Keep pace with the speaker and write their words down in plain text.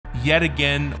yet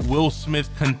again, Will Smith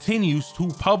continues to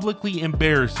publicly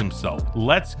embarrass himself.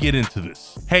 Let's get into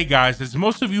this. Hey guys, as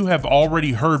most of you have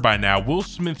already heard by now, Will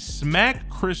Smith smacked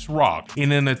Chris Rock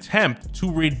in an attempt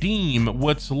to redeem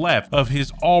what's left of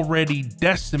his already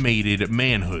decimated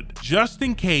manhood. Just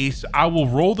in case, I will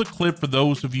roll the clip for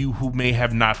those of you who may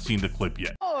have not seen the clip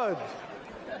yet. Jada,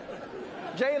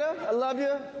 I love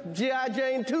you. G.I.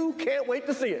 Jane 2, can't wait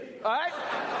to see it. All right?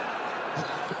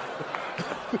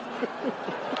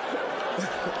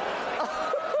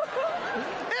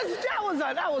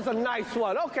 That was a nice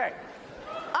one. Okay.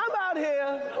 I'm out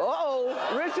here. Uh-oh,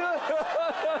 Richard.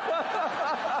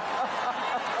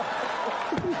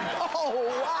 Oh,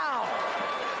 wow.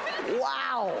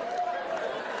 Wow.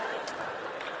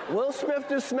 Will Smith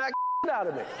just smacked the out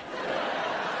of me.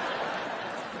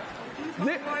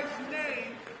 Keep my wife's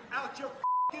name out your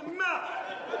f***ing mouth.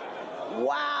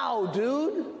 Wow,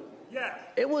 dude. Yes.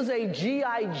 It was a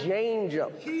G.I. Jane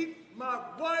joke. Keep my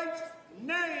wife's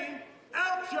name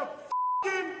out your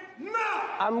f***ing mouth.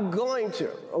 I'm going to,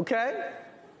 okay?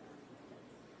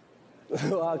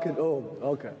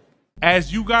 Okay.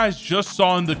 As you guys just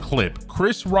saw in the clip,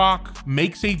 Chris Rock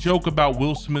makes a joke about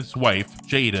Will Smith's wife,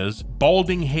 Jada's,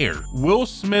 balding hair. Will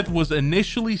Smith was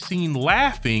initially seen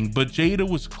laughing, but Jada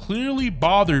was clearly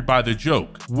bothered by the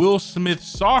joke. Will Smith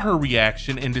saw her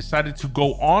reaction and decided to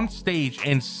go on stage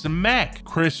and smack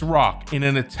Chris Rock in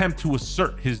an attempt to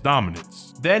assert his dominance.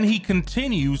 Then he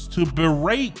continues to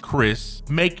berate Chris,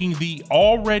 making the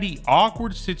already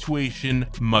awkward situation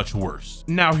much worse.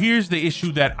 Now here's the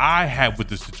issue that I have with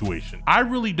the situation. I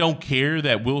really don't care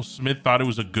that Will Smith thought it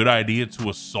was a good idea to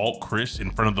assault Chris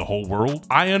in front of the whole world.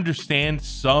 I understand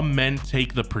some men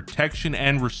take the protection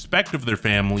and respect of their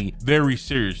family very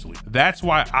seriously. That's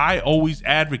why I always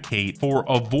advocate for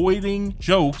avoiding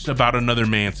jokes about another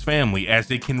man's family,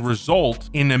 as it can result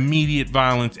in immediate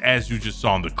violence, as you just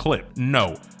saw in the clip.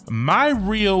 No. My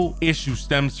real issue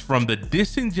stems from the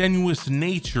disingenuous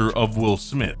nature of Will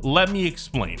Smith. Let me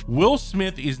explain. Will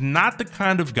Smith is not the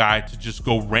kind of guy to just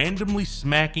go randomly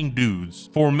smacking dudes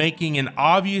for making an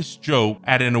obvious joke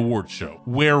at an award show,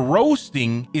 where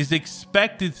roasting is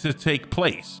expected to take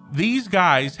place. These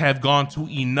guys have gone to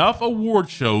enough award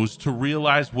shows to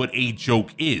realize what a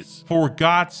joke is. For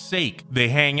God's sake, they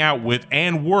hang out with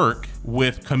and work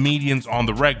with comedians on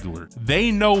the regular.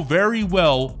 They know very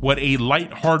well what a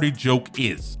lighthearted joke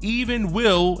is. Even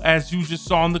Will, as you just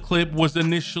saw in the clip, was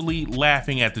initially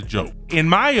laughing at the joke. In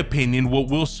my opinion, what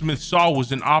Will Smith saw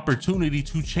was an opportunity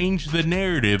to change the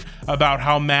narrative about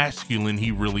how masculine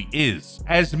he really is.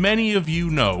 As many of you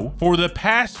know, for the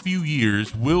past few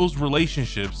years, Will's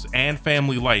relationships and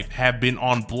family life have been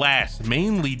on blast,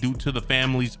 mainly due to the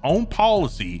family's own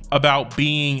policy about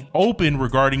being open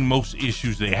regarding most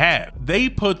issues they have. They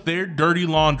put their dirty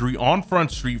laundry on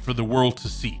Front Street for the world to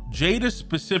see. Jada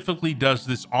specifically does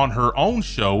this on her own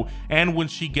show and when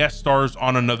she guest stars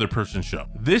on another person's show.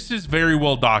 This is very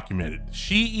well documented.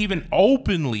 She even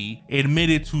openly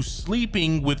admitted to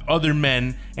sleeping with other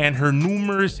men and her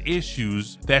numerous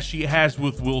issues that she has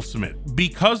with Will Smith.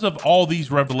 Because of all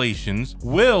these revelations,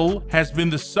 Will has been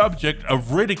the subject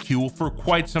of ridicule for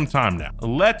quite some time now.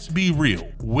 Let's be real.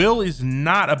 Will is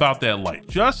not about that life.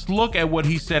 Just look at what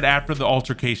he said after the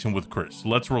altercation with Chris.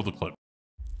 Let's roll the clip.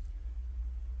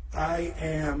 I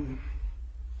am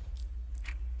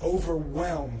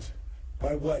overwhelmed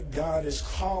by what God is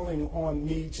calling on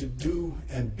me to do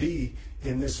and be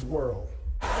in this world.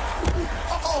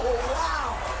 Oh,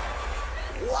 wow.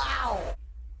 Wow.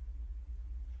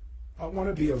 I want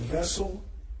to be a vessel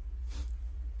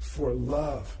for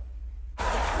love.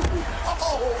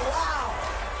 Oh,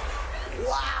 wow.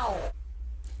 Wow.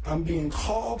 I'm being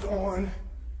called on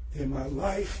in my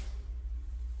life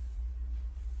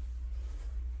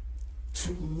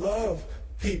to love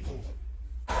people.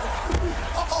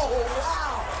 Oh,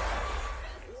 wow.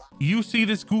 You see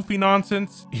this goofy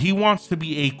nonsense? He wants to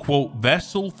be a, quote,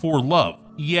 vessel for love.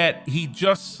 Yet he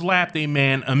just slapped a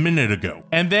man a minute ago,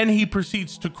 and then he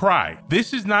proceeds to cry.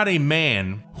 This is not a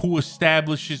man who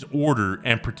establishes order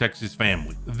and protects his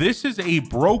family. This is a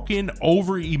broken,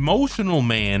 over-emotional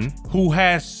man who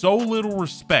has so little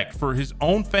respect for his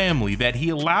own family that he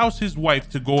allows his wife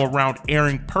to go around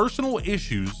airing personal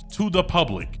issues to the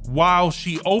public while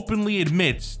she openly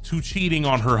admits to cheating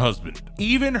on her husband.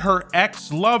 Even her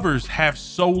ex-lovers have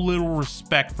so little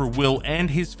respect for Will and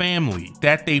his family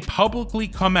that they publicly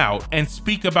come out and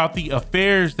speak about the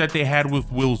affairs that they had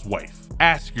with Will's wife.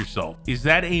 Ask yourself, is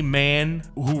that a man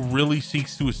who really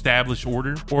seeks to establish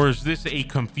order? Or is this a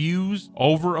confused,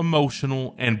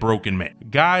 over-emotional, and broken man?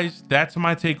 Guys, that's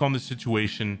my take on the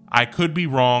situation. I could be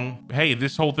wrong. Hey,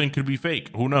 this whole thing could be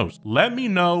fake. Who knows? Let me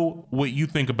know what you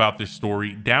think about this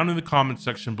story down in the comment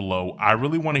section below. I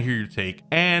really want to hear your take,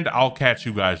 and I'll catch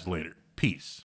you guys later. Peace.